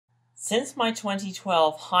Since my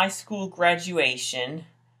 2012 high school graduation,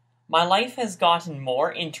 my life has gotten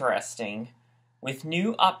more interesting, with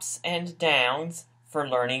new ups and downs for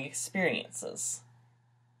learning experiences.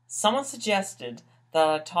 Someone suggested that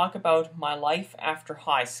I talk about my life after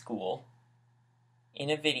high school in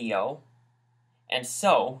a video, and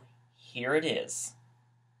so here it is.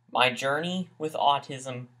 My journey with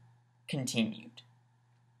autism continued.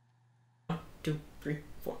 1, 2, 3,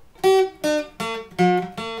 4.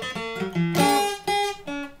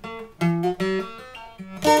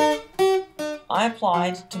 I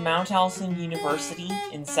applied to Mount Allison University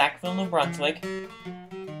in Sackville, New Brunswick,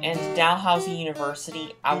 and Dalhousie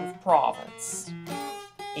University out of province,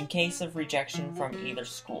 in case of rejection from either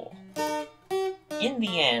school. In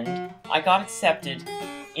the end, I got accepted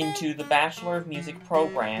into the Bachelor of Music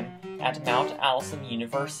program at Mount Allison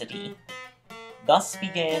University. Thus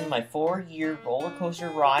began my 4-year roller coaster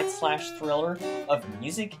ride/thriller of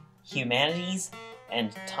music, humanities,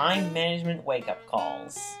 and time management wake-up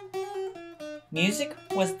calls. Music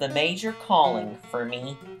was the major calling for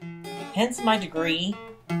me, hence my degree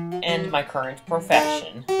and my current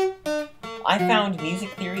profession. I found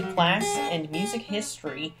music theory class and music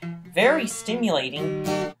history very stimulating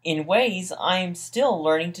in ways I am still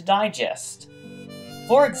learning to digest.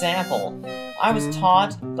 For example, I was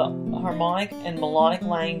taught the harmonic and melodic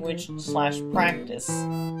language/practice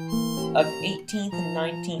of 18th and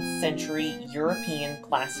 19th century European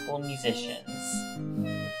classical musicians,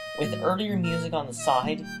 with earlier music on the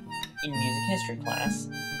side in music history class,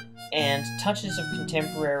 and touches of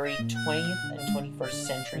contemporary 20th and 21st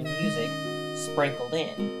century music sprinkled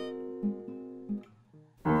in.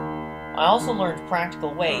 I also learned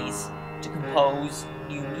practical ways to compose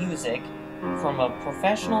new music from a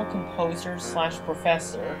professional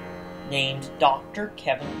composer/professor named Dr.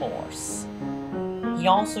 Kevin Morse. He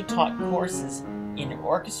also taught courses in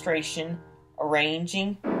orchestration,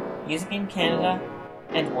 arranging, music in Canada,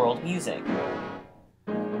 and world music.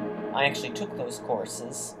 I actually took those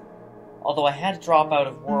courses, although I had to drop out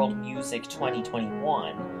of World Music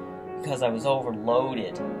 2021 because I was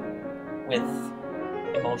overloaded with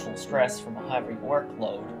emotional stress from a heavy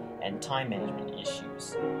workload and time management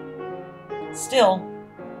issues. Still,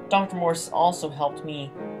 Dr. Morse also helped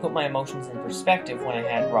me put my emotions in perspective when I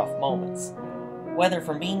had rough moments, whether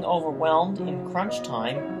from being overwhelmed in crunch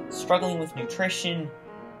time, struggling with nutrition,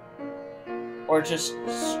 or just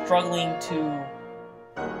struggling to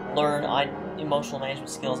learn emotional management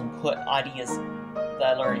skills and put ideas that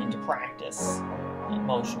I learned into practice,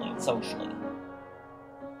 emotionally and socially.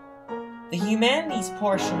 The humanities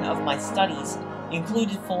portion of my studies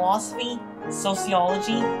included philosophy,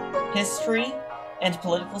 sociology, history, and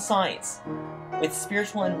political science, with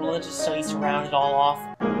spiritual and religious studies to round it all off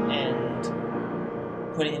and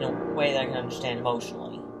put it in a way that I can understand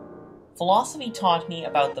emotionally. Philosophy taught me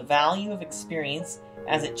about the value of experience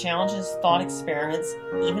as it challenges thought experiments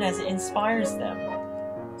even as it inspires them.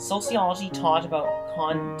 Sociology taught about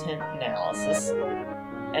content analysis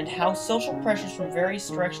and how social pressures from various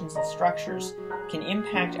directions and structures can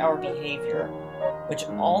impact our behavior, which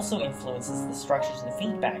also influences the structures in the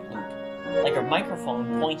feedback loop, like a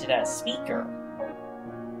microphone pointed at a speaker.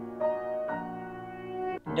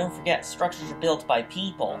 Don't forget, structures are built by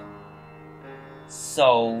people,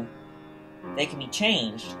 so they can be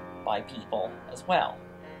changed by people as well,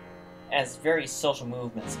 as various social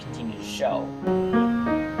movements continue to show.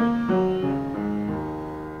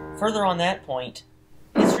 Further on that point,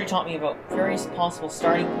 history taught me about various possible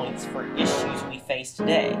starting points for issues we face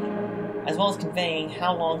today, as well as conveying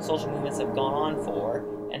how long social movements have gone on for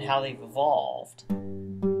and how they've evolved.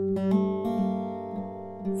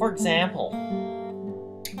 For example,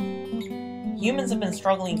 humans have been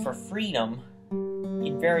struggling for freedom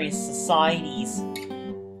in various societies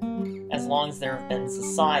as long as there have been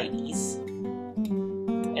societies,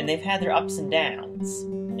 and they've had their ups and downs,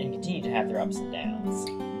 and continue to have their ups and downs.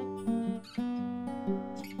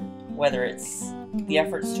 Whether it's the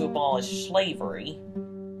efforts to abolish slavery,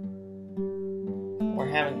 or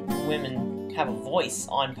having women have a voice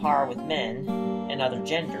on par with men and other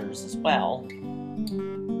genders as well,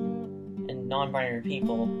 and non-binary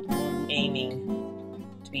people aiming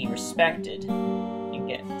to be respected and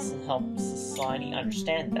get to help society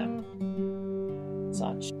understand them.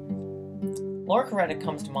 Such. Laura Coretta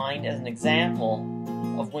comes to mind as an example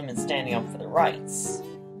of women standing up for their rights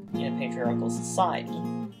in a patriarchal society.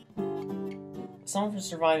 Some of her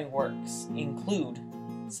surviving works include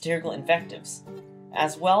satirical invectives,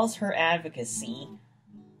 as well as her advocacy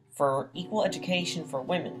for equal education for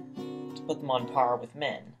women, to put them on par with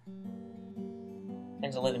men,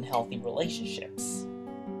 and to live in healthy relationships.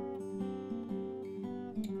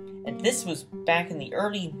 And this was back in the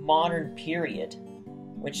early modern period,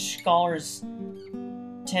 which scholars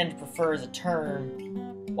tend to prefer as a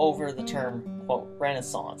term over the term, quote,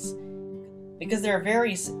 Renaissance, because there are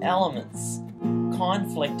various elements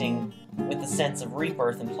conflicting with the sense of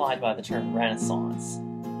rebirth implied by the term Renaissance.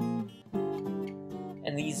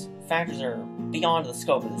 And these factors are beyond the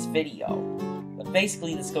scope of this video, but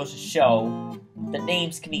basically this goes to show that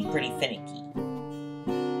names can be pretty finicky.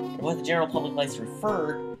 And what the general public likes to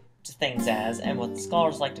refer to things as, and what the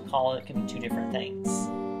scholars like to call it, can be two different things.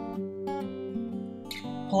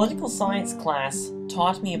 Political science class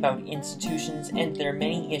taught me about institutions and their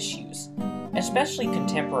many issues, especially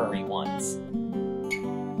contemporary ones,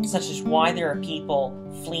 such as why there are people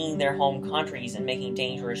fleeing their home countries and making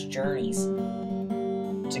dangerous journeys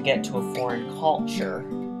to get to a foreign culture.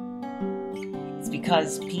 It's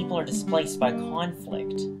because people are displaced by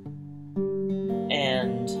conflict.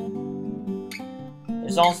 And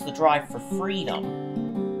there's also the drive for freedom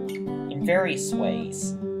in various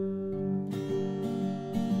ways.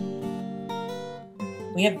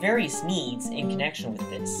 We have various needs in connection with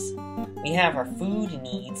this. We have our food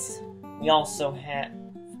needs, we also have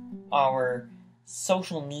our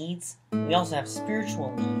social needs, we also have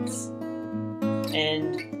spiritual needs,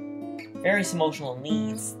 and various emotional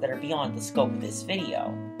needs that are beyond the scope of this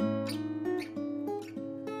video.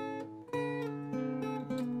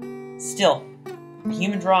 Still, the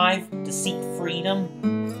human drive to seek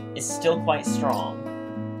freedom is still quite strong,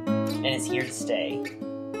 and is here to stay.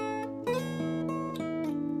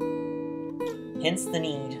 Hence the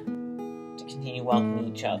need to continue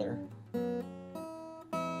welcoming each other,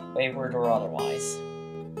 wayward or otherwise.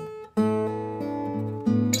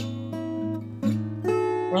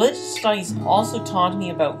 Religious studies also taught me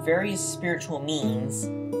about various spiritual means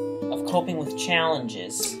of coping with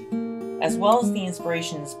challenges, as well as the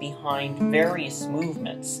inspirations behind various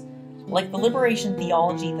movements, like the liberation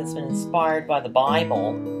theology that's been inspired by the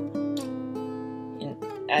Bible,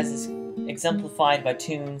 as is exemplified by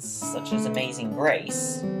tunes such as Amazing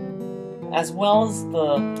Grace, as well as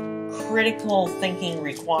the critical thinking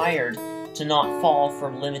required to not fall for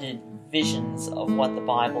limited visions of what the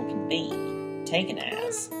Bible can be taken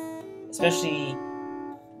as, especially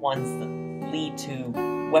ones that lead to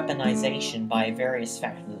weaponization by various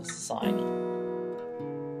factors of society.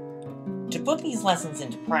 To put these lessons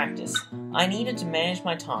into practice, I needed to manage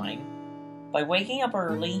my time by waking up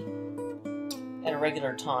early at a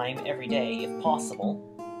regular time every day if possible,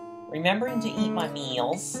 remembering to eat my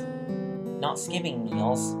meals, not skipping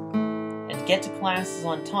meals, and get to classes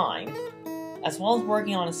on time, as well as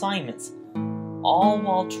working on assignments, all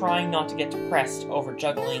while trying not to get depressed over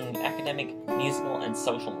juggling academic, musical, and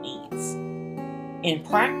social needs. In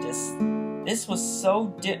practice, this was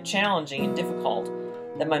so challenging and difficult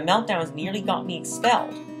that my meltdowns nearly got me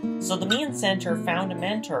expelled, so the Me and Center found a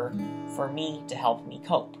mentor for me to help me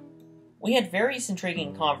cope. We had various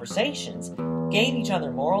intriguing conversations, gave each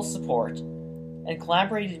other moral support, and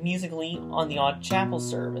collaborated musically on the odd chapel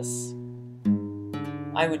service.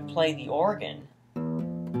 I would play the organ,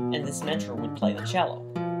 and this mentor would play the cello.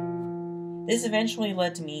 This eventually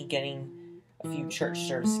led to me getting a few church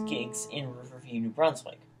service gigs in Riverview, New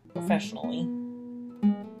Brunswick, professionally.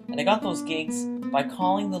 And I got those gigs by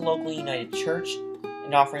calling the local United Church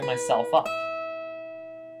and offering myself up.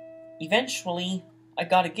 Eventually, I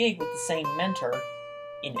got a gig with the same mentor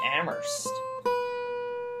in Amherst.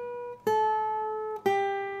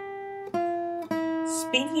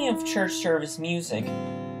 Speaking of church service music,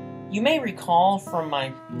 you may recall from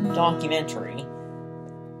my documentary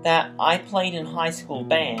that I played in high school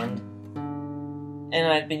band, and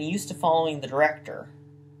I'd been used to following the director.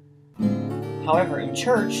 However, in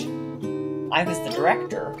church, I was the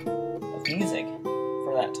director of music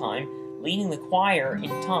for that time, leading the choir in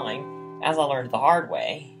time, as I learned the hard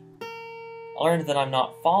way. I learned that I'm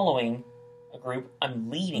not following a group, I'm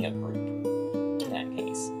leading a group, in that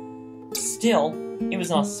case. Still, it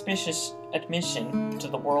was an auspicious admission to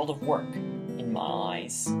the world of work, in my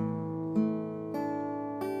eyes.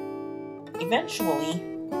 Eventually,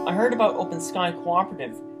 I heard about Sky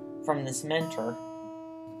Co-operative from this mentor,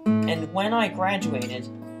 and when I graduated,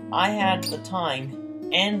 I had the time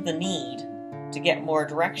and the need to get more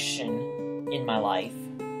direction in my life.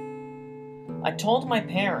 I told my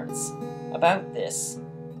parents about this.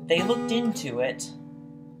 They looked into it,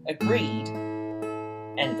 agreed,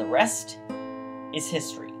 and the rest is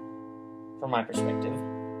history, from my perspective.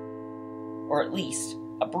 Or at least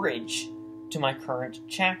a bridge to my current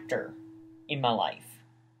chapter in my life.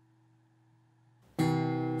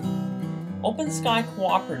 Sky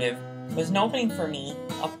Co-operative was an opening for me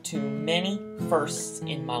up to many firsts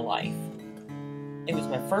in my life. It was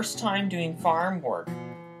my first time doing farm work,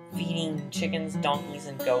 feeding chickens, donkeys,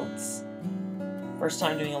 and goats. First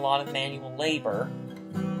time doing a lot of manual labor.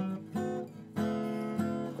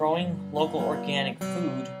 Growing local organic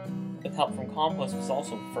food with help from compost was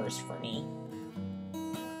also a first for me.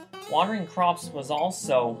 Watering crops was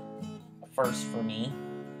also a first for me.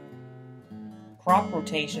 Crop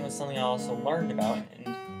rotation was something I also learned about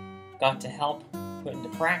and got to help put into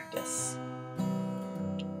practice.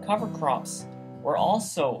 Cover crops were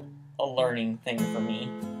also a learning thing for me,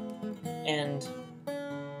 and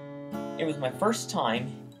it was my first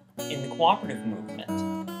time in the cooperative movement.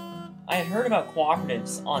 I had heard about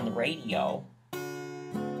cooperatives on the radio.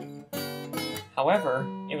 However,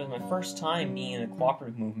 it was my first time being in the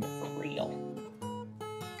cooperative movement for real.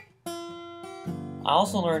 I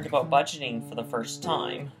also learned about budgeting for the first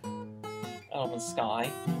time out of the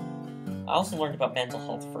Sky. I also learned about mental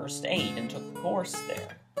health first aid and took a course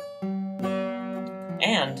there.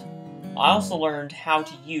 And I also learned how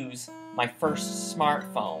to use my first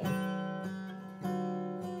smartphone.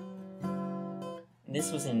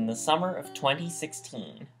 This was in the summer of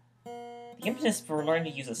 2016. The impetus for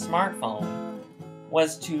learning to use a smartphone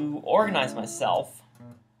was to organize myself.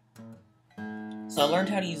 So I learned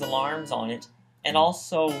how to use alarms on it and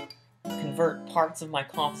also convert parts of my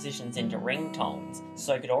compositions into ringtones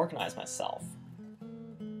so I could organize myself.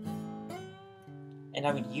 And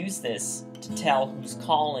I would use this to tell who's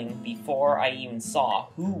calling before I even saw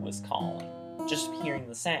who was calling, just hearing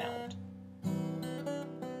the sound.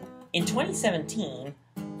 In 2017,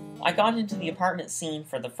 I got into the apartment scene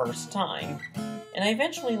for the first time, and I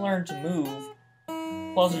eventually learned to move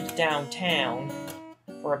closer to downtown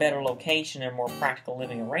for a better location and more practical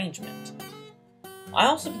living arrangement. I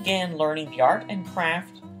also began learning the art and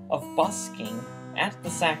craft of busking at the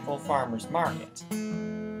Sackville Farmers Market.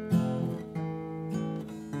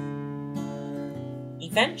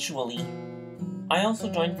 Eventually, I also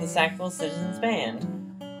joined the Sackville Citizens Band,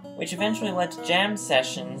 which eventually led to jam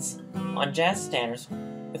sessions on jazz standards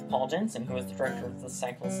with Paul Jensen, who was the director of the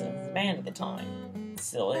Sackville Citizens Band at the time.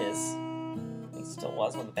 Still is. He still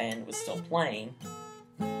was when the band was still playing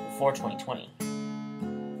before 2020.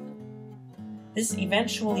 This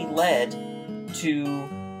eventually led to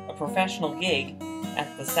a professional gig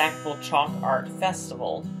at the Sackville Chalk Art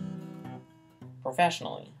Festival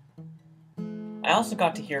professionally. I also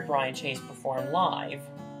got to hear Brian Chase perform live,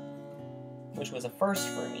 which was a first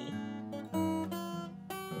for me.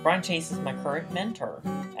 Brian Chase is my current mentor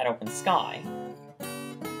at Open Sky,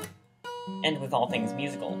 and with all things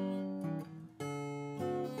musical.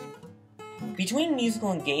 Between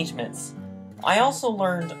musical engagements, I also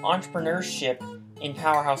learned entrepreneurship in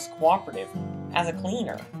Powerhouse Cooperative as a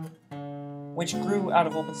cleaner, which grew out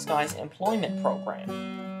of Open Sky's employment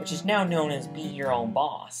program, which is now known as Be Your Own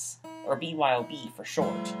Boss, or BYOB for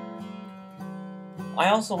short. I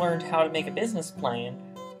also learned how to make a business plan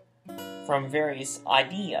from various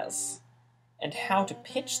ideas, and how to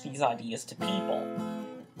pitch these ideas to people.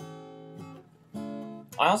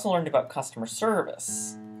 I also learned about customer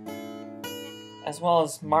service, as well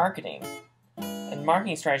as marketing. And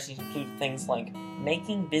marketing strategies include things like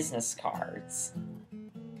making business cards,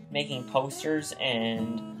 making posters,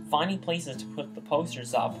 and finding places to put the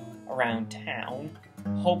posters up around town,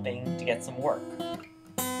 hoping to get some work.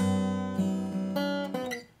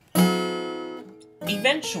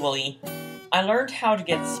 Eventually, I learned how to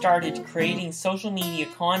get started creating social media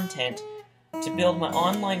content to build my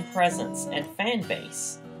online presence and fan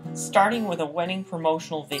base, starting with a wedding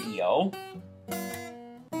promotional video.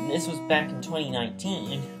 This was back in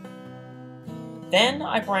 2019. Then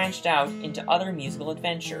I branched out into other musical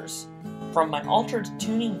adventures, from my altered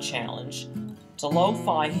tuning challenge to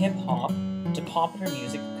lo-fi hip-hop to popular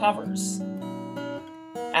music covers,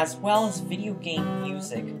 as well as video game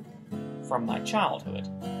music from my childhood.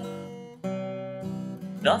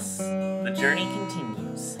 Thus, the journey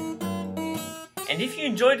continues. And if you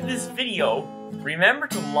enjoyed this video, remember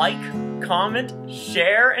to like, comment,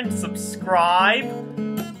 share, and subscribe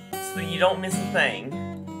so that you don't miss a thing.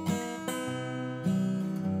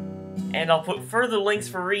 And I'll put further links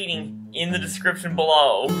for reading in the description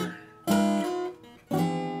below, as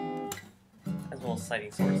well as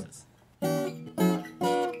citing sources.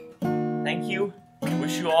 Thank you, and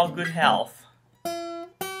wish you all good health and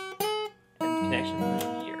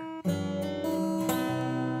connection.